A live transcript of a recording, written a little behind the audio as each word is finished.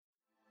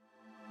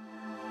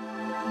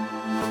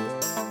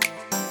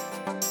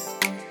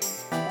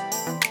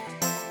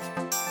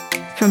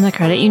From the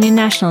Credit Union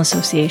National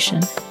Association,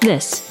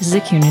 this is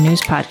the CUNA News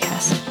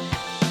Podcast.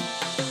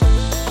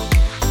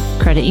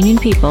 Credit union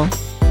people,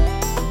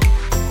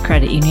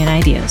 credit union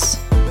ideas.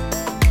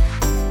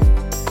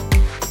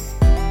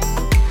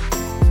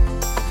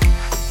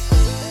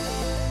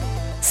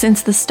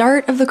 Since the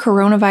start of the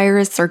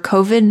coronavirus or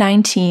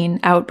COVID-19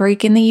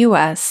 outbreak in the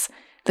U.S.,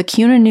 the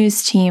CUNA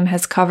News team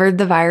has covered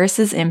the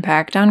virus's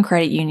impact on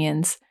credit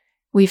unions.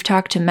 We've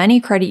talked to many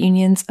credit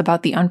unions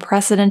about the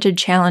unprecedented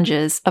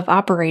challenges of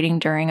operating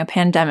during a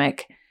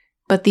pandemic,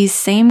 but these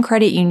same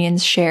credit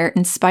unions share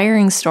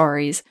inspiring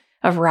stories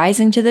of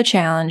rising to the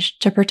challenge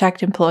to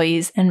protect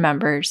employees and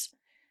members.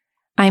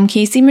 I'm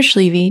Casey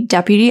Mashlevi,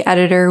 Deputy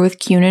Editor with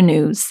CUNA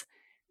News.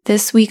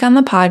 This week on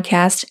the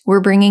podcast, we're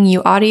bringing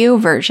you audio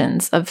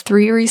versions of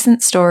 3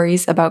 recent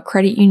stories about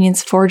credit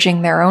unions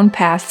forging their own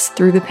paths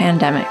through the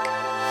pandemic.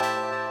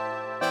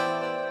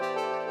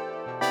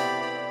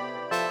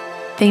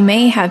 They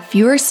may have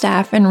fewer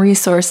staff and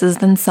resources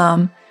than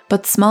some,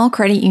 but small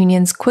credit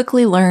unions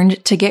quickly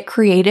learned to get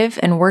creative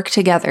and work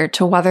together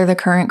to weather the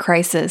current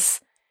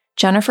crisis.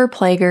 Jennifer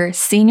Plager,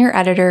 Senior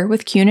Editor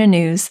with CUNA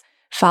News,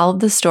 followed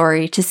the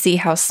story to see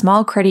how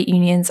small credit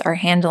unions are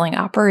handling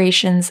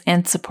operations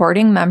and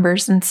supporting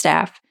members and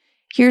staff.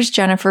 Here's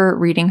Jennifer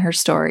reading her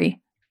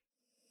story.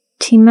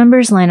 Team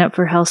members line up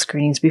for health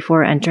screenings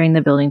before entering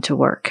the building to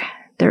work.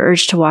 They're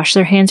urged to wash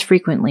their hands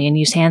frequently and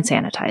use hand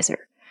sanitizer.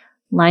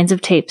 Lines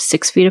of tape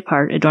 6 feet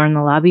apart adorn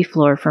the lobby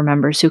floor for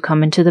members who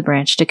come into the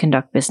branch to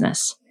conduct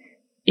business.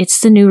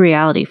 It's the new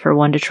reality for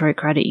One Detroit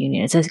Credit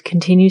Union as it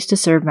continues to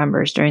serve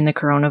members during the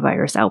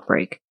coronavirus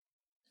outbreak.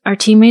 Our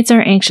teammates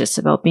are anxious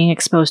about being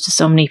exposed to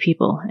so many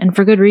people, and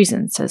for good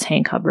reason, says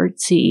Hank Hubbard,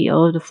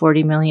 CEO of the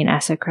 $40 million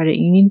Asset Credit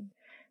Union.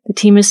 The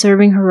team is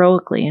serving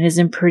heroically and is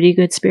in pretty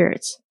good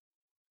spirits.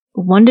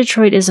 One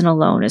Detroit isn't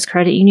alone as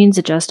credit unions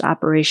adjust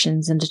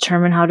operations and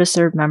determine how to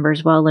serve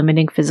members while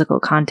limiting physical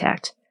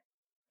contact.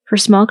 For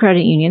small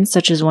credit unions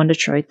such as One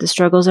Detroit, the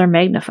struggles are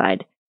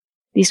magnified.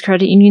 These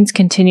credit unions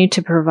continue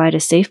to provide a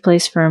safe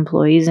place for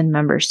employees and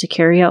members to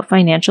carry out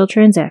financial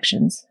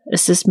transactions,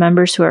 assist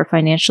members who are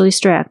financially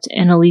strapped,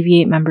 and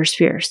alleviate members'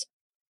 fears,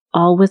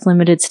 all with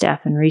limited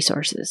staff and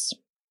resources.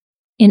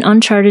 In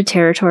uncharted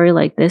territory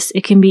like this,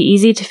 it can be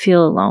easy to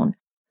feel alone,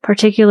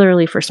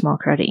 particularly for small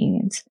credit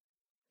unions.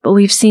 But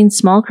we've seen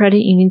small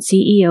credit union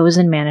CEOs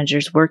and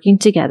managers working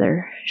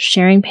together,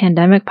 sharing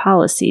pandemic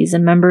policies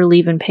and member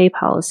leave and pay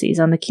policies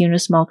on the CUNA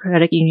small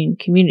credit union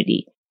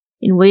community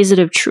in ways that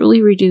have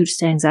truly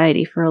reduced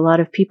anxiety for a lot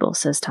of people,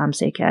 says Tom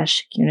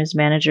Sakash, CUNA's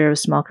manager of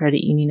small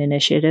credit union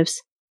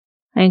initiatives.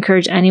 I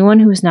encourage anyone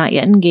who is not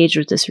yet engaged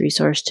with this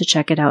resource to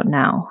check it out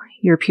now.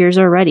 Your peers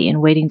are ready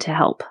and waiting to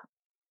help.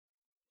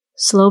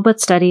 Slow but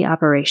steady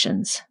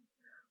operations.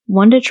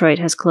 One Detroit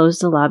has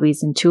closed the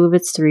lobbies in 2 of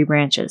its 3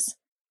 branches.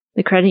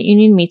 The credit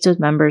union meets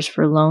with members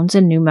for loans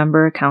and new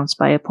member accounts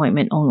by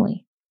appointment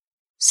only.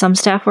 Some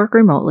staff work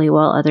remotely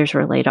while others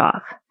were laid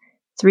off.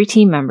 3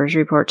 team members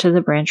report to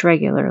the branch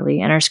regularly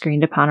and are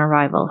screened upon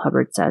arrival,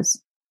 Hubbard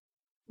says.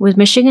 With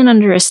Michigan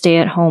under a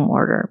stay-at-home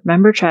order,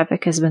 member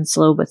traffic has been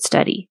slow but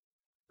steady.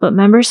 But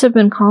members have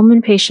been calm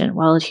and patient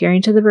while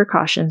adhering to the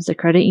precautions the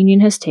credit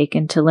union has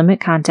taken to limit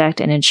contact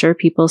and ensure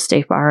people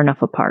stay far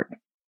enough apart.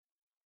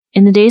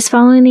 In the days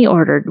following the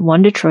order,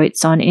 One Detroit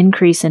saw an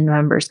increase in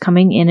members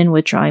coming in and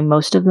withdrawing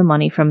most of the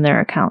money from their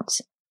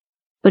accounts.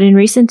 But in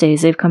recent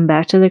days, they've come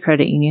back to the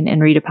credit union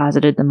and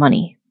redeposited the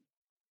money.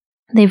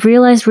 They've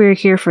realized we are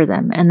here for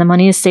them, and the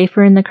money is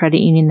safer in the credit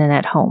union than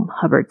at home,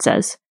 Hubbard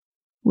says.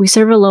 We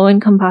serve a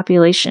low-income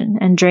population,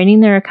 and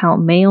draining their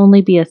account may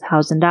only be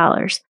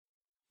 $1,000,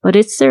 but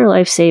it's their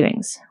life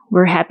savings.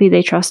 We're happy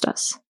they trust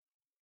us.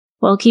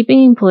 While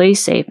keeping employees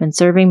safe and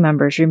serving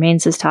members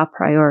remains his top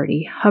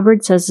priority,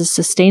 Hubbard says the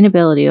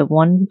sustainability of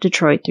One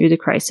Detroit through the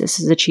crisis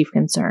is a chief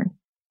concern.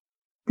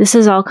 This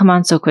has all come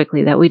on so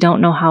quickly that we don't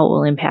know how it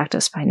will impact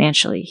us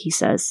financially, he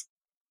says.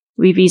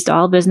 We've eased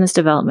all business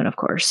development, of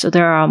course, so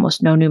there are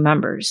almost no new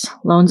members.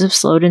 Loans have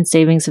slowed and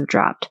savings have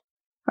dropped.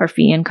 Our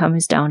fee income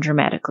is down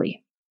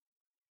dramatically.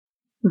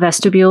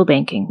 Vestibule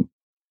banking.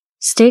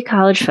 State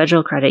College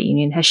Federal Credit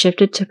Union has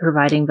shifted to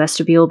providing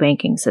vestibule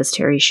banking, says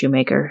Terry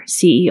Shoemaker,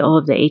 CEO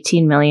of the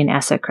 $18 million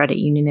Asset Credit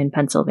Union in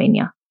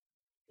Pennsylvania.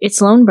 Its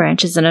loan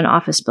branch is in an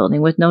office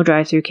building with no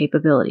drive-through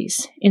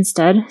capabilities.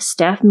 Instead,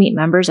 staff meet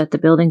members at the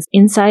building's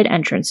inside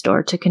entrance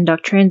door to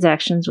conduct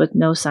transactions with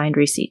no signed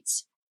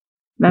receipts.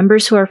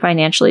 Members who are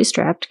financially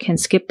strapped can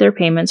skip their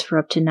payments for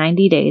up to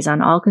 90 days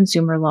on all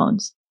consumer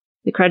loans.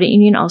 The credit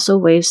union also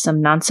waives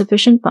some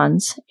non-sufficient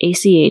funds,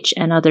 ACH,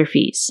 and other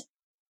fees.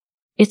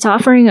 It's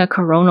offering a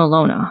Corona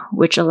Lona,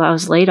 which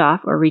allows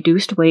laid-off or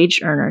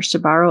reduced-wage earners to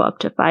borrow up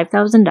to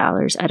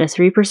 $5,000 at a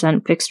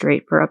 3% fixed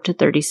rate for up to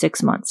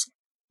 36 months,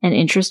 and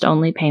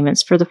interest-only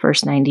payments for the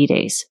first 90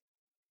 days.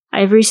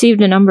 I've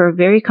received a number of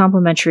very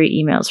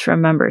complimentary emails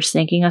from members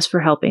thanking us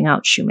for helping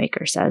out,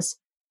 Shoemaker says.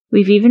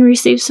 We've even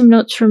received some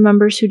notes from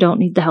members who don't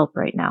need the help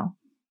right now.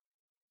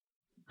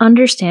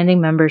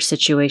 Understanding members'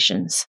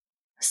 situations.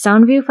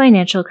 Soundview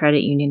Financial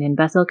Credit Union in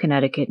Bethel,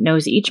 Connecticut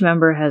knows each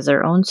member has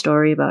their own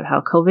story about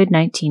how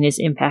COVID-19 is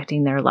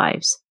impacting their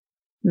lives.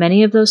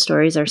 Many of those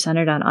stories are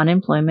centered on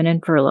unemployment and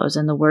furloughs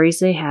and the worries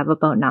they have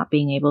about not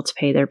being able to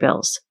pay their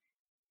bills.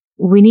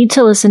 We need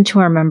to listen to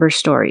our members'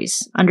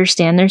 stories,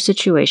 understand their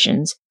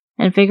situations,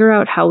 and figure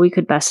out how we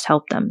could best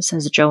help them,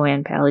 says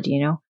Joanne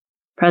Palladino,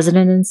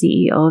 President and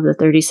CEO of the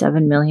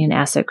 37 Million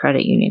Asset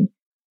Credit Union.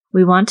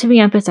 We want to be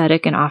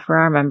empathetic and offer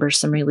our members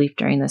some relief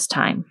during this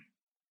time.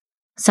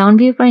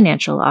 Soundview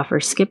Financial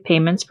offers skip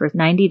payments for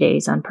 90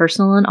 days on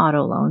personal and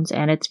auto loans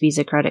and its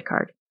Visa credit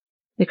card.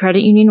 The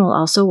credit union will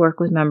also work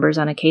with members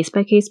on a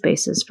case-by-case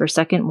basis for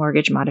second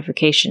mortgage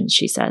modifications,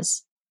 she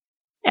says.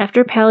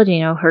 After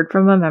Palladino heard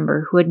from a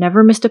member who had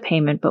never missed a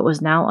payment but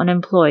was now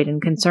unemployed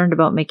and concerned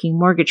about making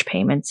mortgage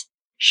payments,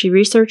 she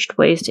researched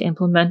ways to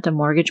implement a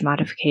mortgage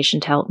modification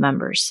to help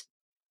members.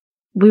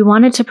 We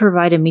wanted to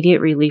provide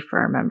immediate relief for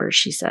our members,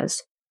 she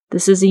says.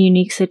 This is a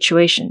unique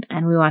situation,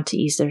 and we want to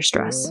ease their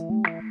stress.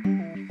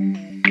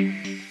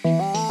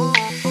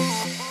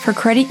 For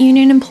credit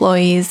union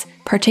employees,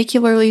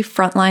 particularly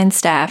frontline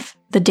staff,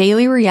 the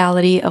daily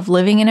reality of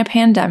living in a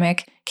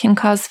pandemic can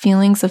cause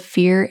feelings of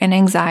fear and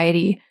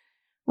anxiety.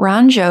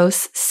 Ron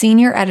Jose,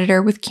 senior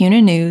editor with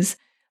CUNA News,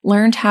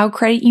 learned how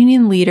credit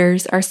union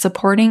leaders are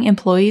supporting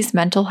employees'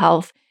 mental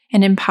health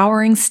and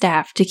empowering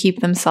staff to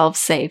keep themselves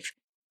safe.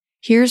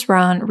 Here's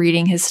Ron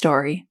reading his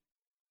story.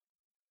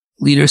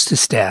 Leaders to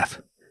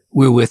staff,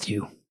 we're with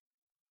you.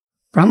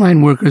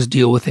 Frontline workers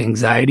deal with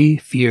anxiety,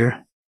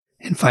 fear,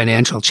 and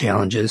financial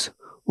challenges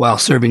while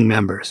serving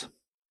members.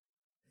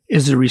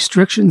 As the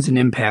restrictions and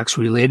impacts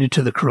related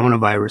to the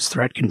coronavirus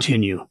threat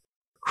continue,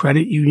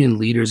 credit union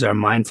leaders are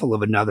mindful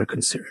of another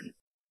concern,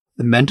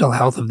 the mental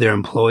health of their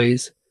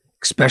employees,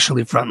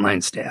 especially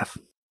frontline staff.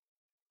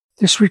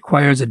 This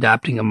requires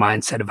adopting a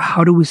mindset of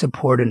how do we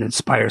support and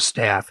inspire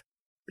staff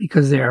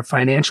because they are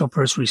financial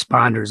first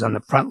responders on the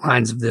front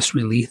lines of this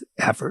relief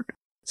effort,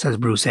 says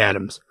Bruce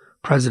Adams,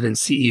 President and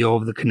CEO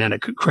of the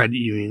Connecticut Credit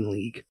Union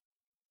League.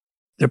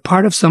 They're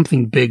part of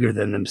something bigger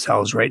than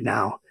themselves right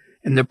now,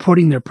 and they're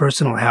putting their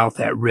personal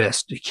health at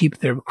risk to keep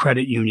their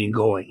credit union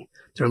going,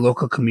 their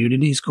local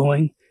communities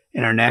going,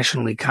 and our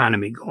national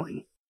economy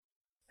going.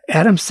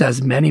 Adams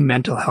says many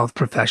mental health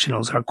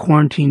professionals are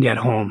quarantined at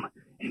home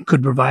and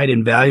could provide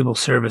invaluable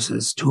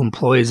services to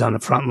employees on the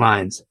front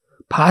lines,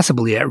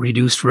 possibly at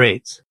reduced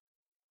rates.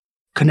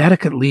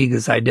 Connecticut League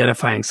is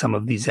identifying some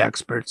of these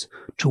experts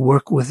to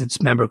work with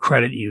its member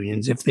credit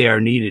unions if they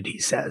are needed, he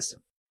says.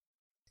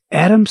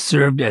 Adams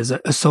served as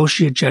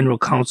Associate General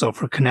Counsel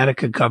for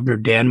Connecticut Governor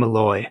Dan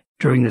Malloy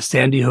during the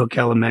Sandy Hook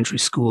Elementary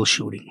School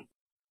shooting.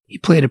 He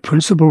played a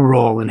principal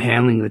role in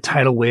handling the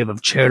tidal wave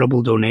of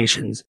charitable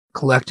donations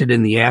collected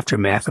in the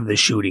aftermath of the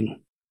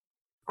shooting.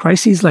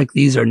 Crises like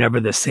these are never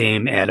the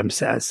same, Adams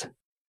says.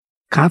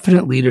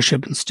 Confident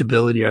leadership and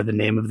stability are the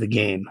name of the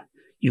game.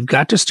 You've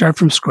got to start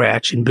from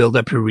scratch and build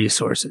up your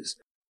resources.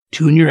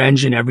 Tune your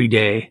engine every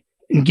day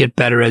and get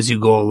better as you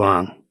go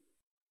along.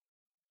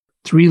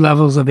 3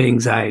 levels of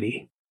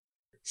anxiety.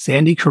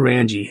 Sandy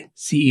Karangi,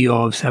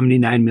 CEO of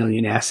 79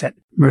 Million Asset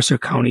Mercer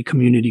County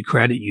Community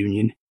Credit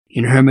Union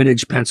in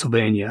Hermitage,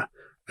 Pennsylvania,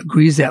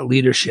 agrees that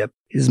leadership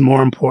is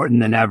more important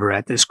than ever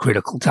at this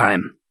critical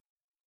time.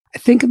 I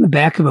think in the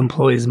back of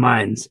employees'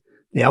 minds,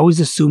 they always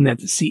assume that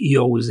the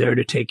CEO was there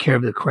to take care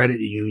of the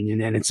credit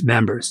union and its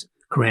members,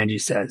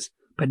 Karangi says.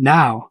 But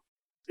now,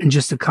 in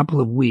just a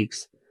couple of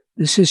weeks,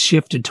 this has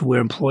shifted to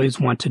where employees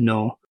want to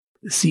know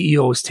the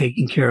CEO is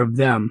taking care of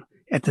them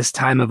at this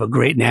time of a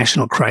great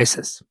national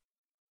crisis.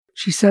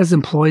 She says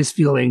employees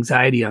feel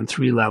anxiety on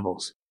 3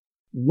 levels.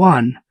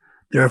 1,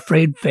 they're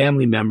afraid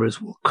family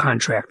members will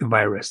contract the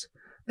virus.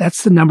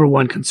 That's the number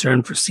one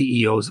concern for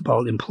CEOs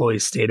about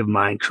employees' state of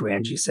mind,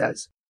 Karangi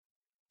says.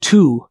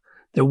 2,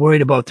 they're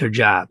worried about their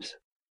jobs.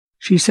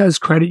 She says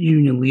credit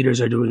union leaders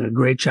are doing a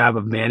great job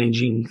of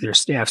managing their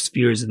staff's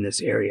fears in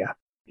this area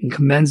and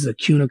commends the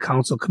CUNA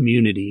Council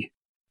community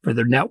for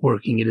the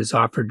networking it has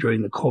offered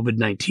during the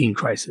COVID-19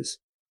 crisis.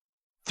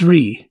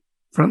 3,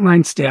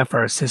 frontline staff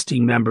are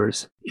assisting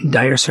members in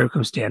dire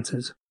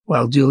circumstances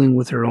while dealing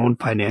with their own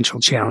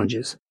financial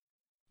challenges.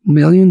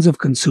 Millions of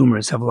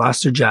consumers have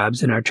lost their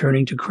jobs and are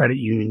turning to credit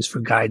unions for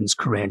guidance,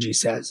 Karangi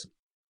says.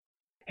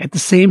 At the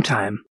same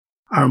time,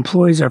 our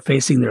employees are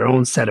facing their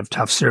own set of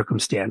tough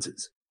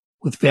circumstances,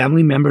 with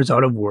family members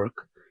out of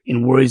work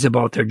and worries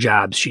about their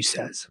jobs, she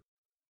says.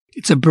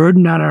 It's a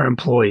burden on our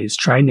employees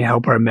trying to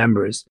help our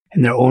members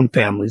and their own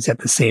families at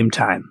the same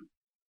time.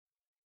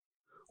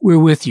 We're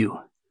with you.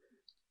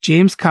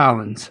 James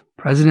Collins,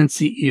 President and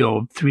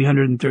CEO of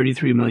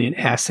 333 Million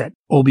Asset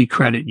OB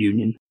Credit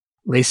Union,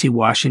 Lacey,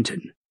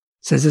 Washington,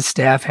 says his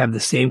staff have the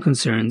same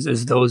concerns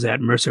as those at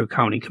Mercer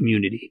County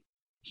Community.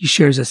 He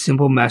shares a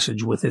simple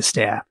message with his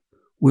staff.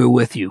 We're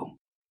with you.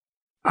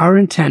 Our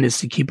intent is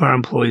to keep our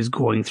employees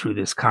going through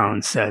this,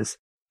 Collins says,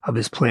 of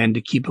his plan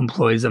to keep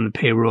employees on the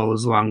payroll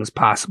as long as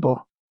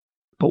possible.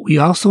 But we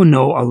also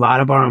know a lot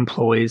of our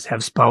employees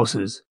have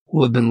spouses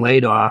who have been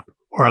laid off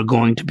or are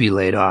going to be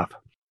laid off.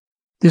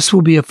 This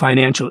will be a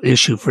financial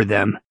issue for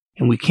them,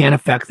 and we can't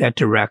affect that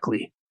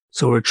directly,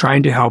 so we're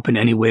trying to help in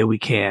any way we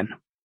can.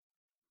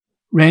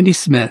 Randy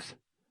Smith,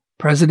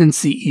 President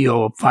and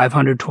CEO of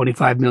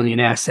 $525 million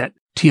asset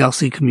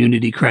TLC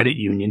Community Credit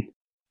Union,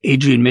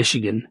 Adrian,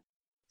 Michigan,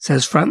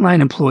 says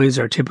frontline employees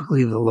are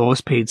typically the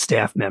lowest paid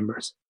staff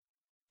members.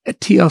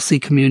 At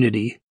TLC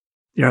Community,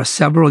 there are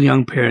several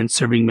young parents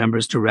serving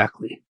members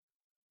directly.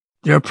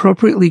 They're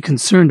appropriately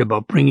concerned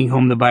about bringing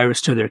home the virus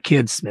to their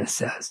kids, Smith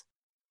says.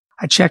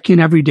 I check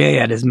in every day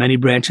at as many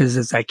branches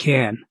as I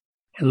can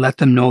and let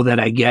them know that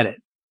I get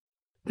it.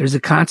 There's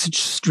a constant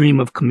stream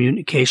of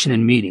communication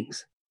and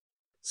meetings.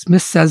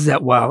 Smith says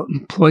that while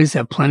employees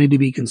have plenty to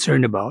be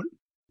concerned about,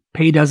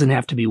 pay doesn't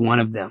have to be one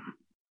of them.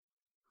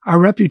 Our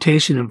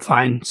reputation of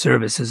fine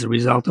service is a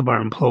result of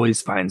our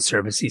employees' fine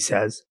service, he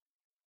says.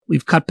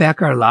 We've cut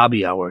back our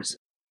lobby hours.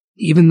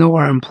 Even though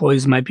our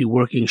employees might be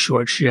working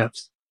short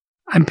shifts,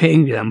 I'm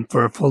paying them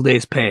for a full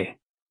day's pay.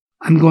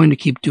 I'm going to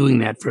keep doing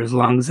that for as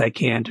long as I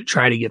can to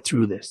try to get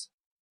through this.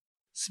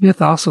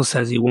 Smith also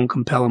says he won't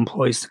compel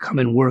employees to come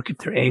and work if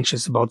they're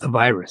anxious about the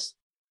virus.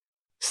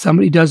 If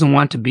somebody doesn't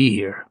want to be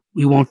here,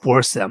 we won't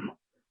force them.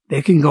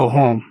 They can go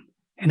home,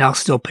 and I'll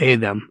still pay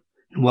them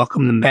and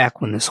welcome them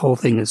back when this whole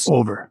thing is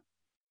over.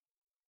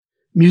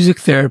 Music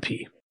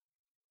therapy.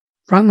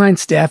 Frontline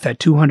staff at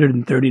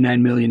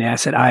 $239 million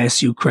asset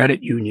ISU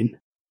Credit Union,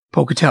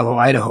 Pocatello,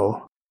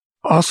 Idaho,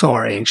 also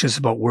are anxious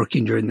about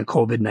working during the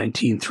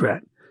COVID-19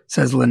 threat,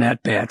 says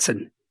Lynette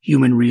Batson,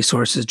 Human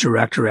Resources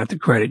Director at the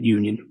credit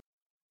union.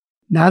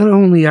 Not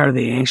only are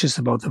they anxious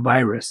about the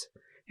virus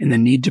and the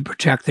need to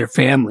protect their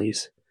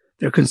families,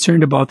 they're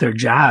concerned about their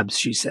jobs,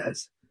 she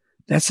says.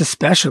 That's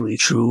especially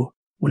true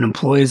when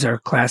employees are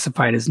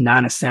classified as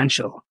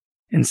non-essential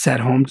and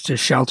sent home to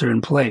shelter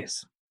in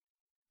place.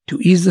 To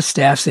ease the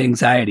staff's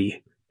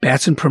anxiety,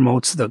 Batson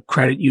promotes the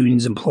credit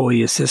union's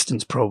employee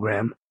assistance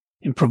program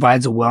and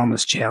provides a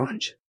wellness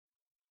challenge.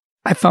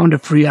 I found a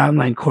free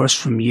online course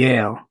from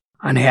Yale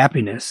on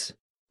happiness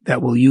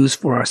that we'll use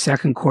for our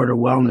second quarter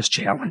wellness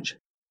challenge.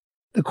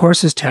 The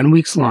course is 10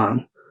 weeks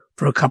long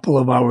for a couple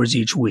of hours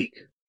each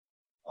week.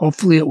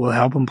 Hopefully it will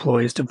help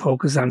employees to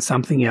focus on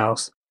something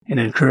else and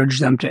encourage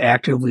them to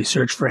actively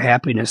search for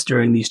happiness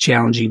during these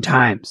challenging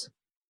times.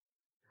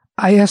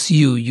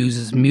 ISU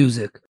uses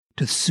music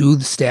to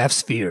soothe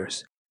staff's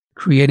fears,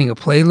 creating a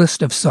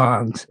playlist of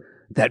songs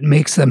that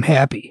makes them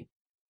happy.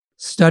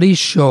 Studies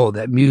show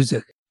that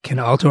music can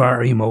alter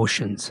our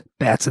emotions,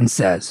 Batson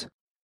says.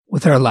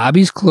 With our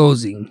lobbies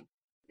closing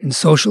and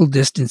social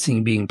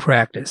distancing being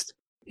practiced,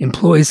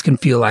 employees can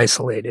feel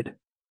isolated.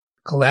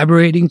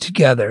 Collaborating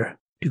together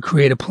to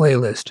create a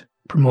playlist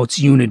promotes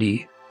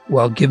unity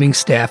while giving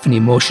staff an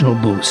emotional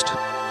boost.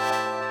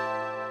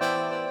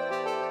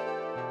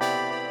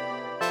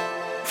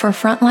 For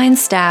frontline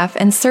staff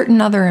and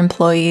certain other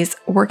employees,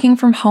 working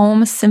from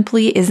home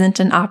simply isn't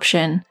an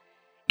option.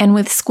 And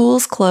with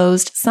schools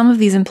closed, some of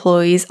these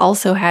employees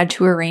also had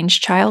to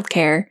arrange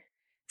childcare.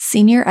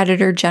 Senior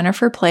editor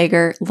Jennifer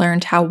Plager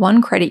learned how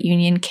one credit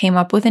union came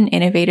up with an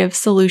innovative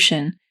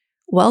solution.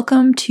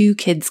 Welcome to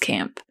Kids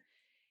Camp.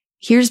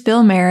 Here's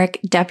Bill Merrick,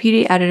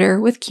 deputy editor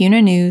with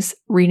CUNA News,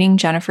 reading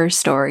Jennifer's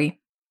story.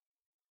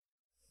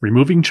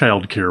 Removing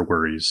childcare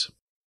worries.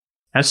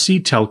 SC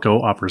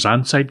Telco offers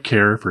on-site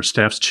care for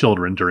staff's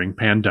children during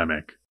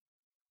pandemic.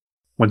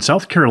 When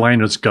South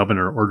Carolina's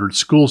governor ordered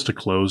schools to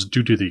close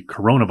due to the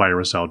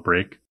coronavirus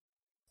outbreak,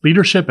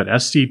 leadership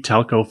at SC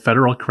Telco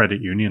Federal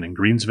Credit Union in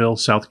Greensville,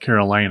 South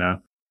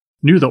Carolina,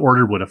 knew the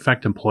order would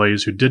affect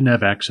employees who didn't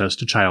have access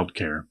to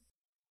childcare.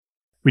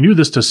 We knew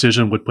this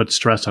decision would put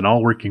stress on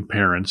all working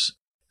parents,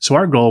 so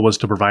our goal was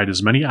to provide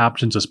as many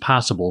options as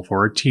possible for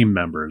our team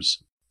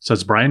members,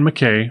 says Brian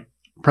McKay,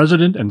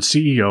 President and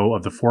CEO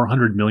of the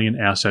 $400 million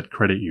Asset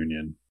Credit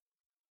Union.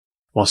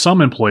 While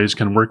some employees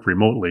can work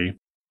remotely,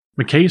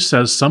 McKay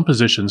says some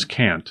positions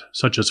can't,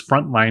 such as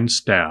frontline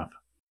staff.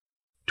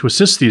 To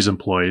assist these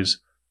employees,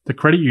 the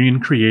credit union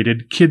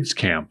created Kids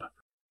Camp.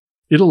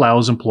 It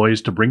allows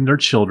employees to bring their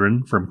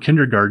children from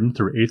kindergarten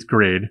through 8th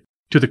grade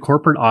to the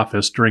corporate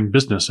office during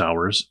business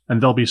hours,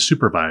 and they'll be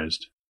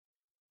supervised.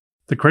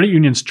 The credit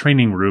union's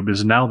training room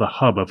is now the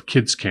hub of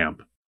Kids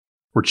Camp,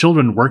 where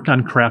children work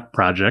on craft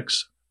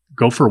projects,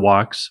 go for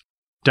walks,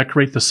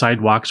 decorate the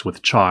sidewalks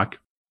with chalk,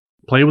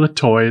 play with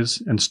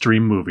toys, and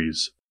stream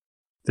movies.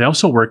 They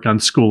also work on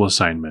school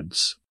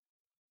assignments.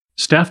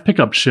 Staff pick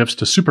up shifts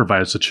to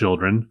supervise the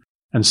children,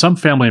 and some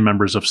family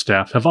members of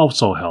staff have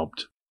also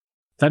helped.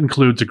 That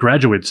includes a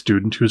graduate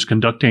student who's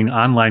conducting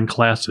online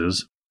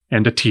classes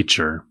and a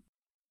teacher.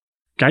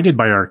 Guided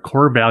by our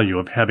core value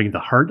of having the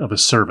heart of a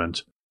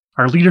servant,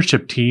 our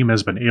leadership team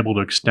has been able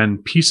to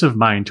extend peace of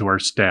mind to our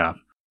staff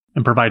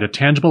and provide a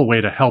tangible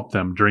way to help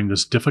them during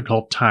this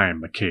difficult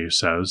time, McKay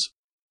says.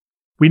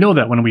 We know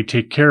that when we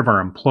take care of our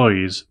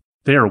employees,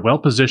 they are well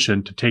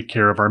positioned to take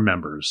care of our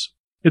members.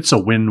 It's a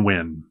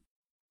win-win.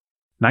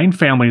 9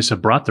 families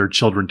have brought their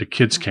children to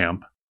Kids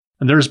Camp,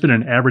 and there has been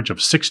an average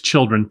of 6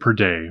 children per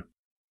day.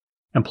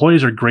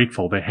 Employees are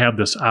grateful they have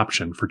this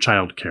option for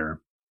childcare.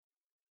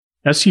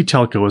 SC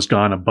Telco has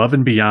gone above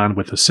and beyond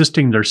with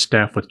assisting their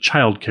staff with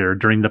childcare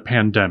during the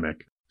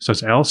pandemic,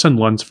 says Allison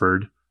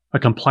Lunsford, a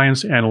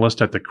compliance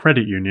analyst at the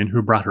credit union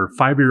who brought her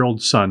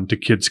 5-year-old son to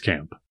kids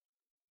camp.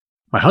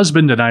 My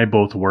husband and I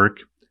both work,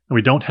 and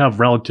we don't have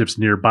relatives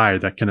nearby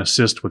that can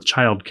assist with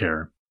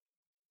childcare.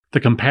 The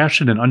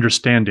compassion and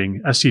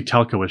understanding SC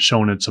Telco has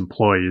shown its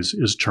employees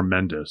is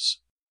tremendous.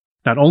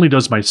 Not only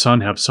does my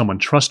son have someone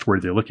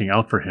trustworthy looking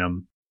out for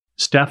him,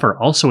 staff are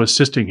also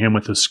assisting him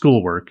with his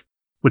schoolwork,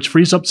 which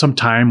frees up some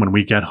time when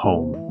we get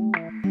home.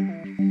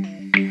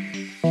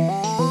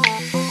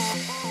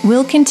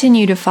 We'll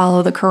continue to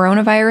follow the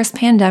coronavirus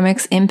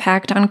pandemic's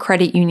impact on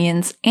credit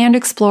unions and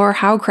explore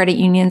how credit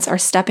unions are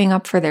stepping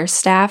up for their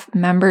staff,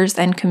 members,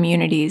 and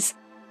communities.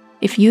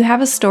 If you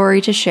have a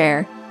story to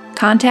share,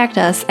 contact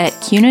us at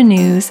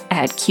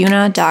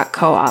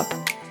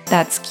cunanews@cuna.coop.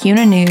 That's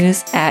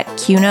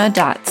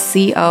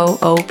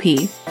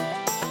cunanews@cuna.coop.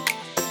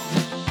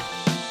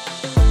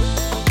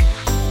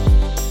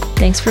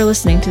 Thanks for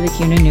listening to the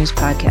CUNA News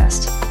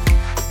Podcast.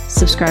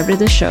 Subscribe to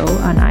the show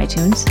on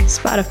iTunes,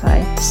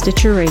 Spotify,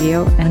 Stitcher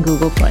Radio, and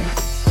Google Play.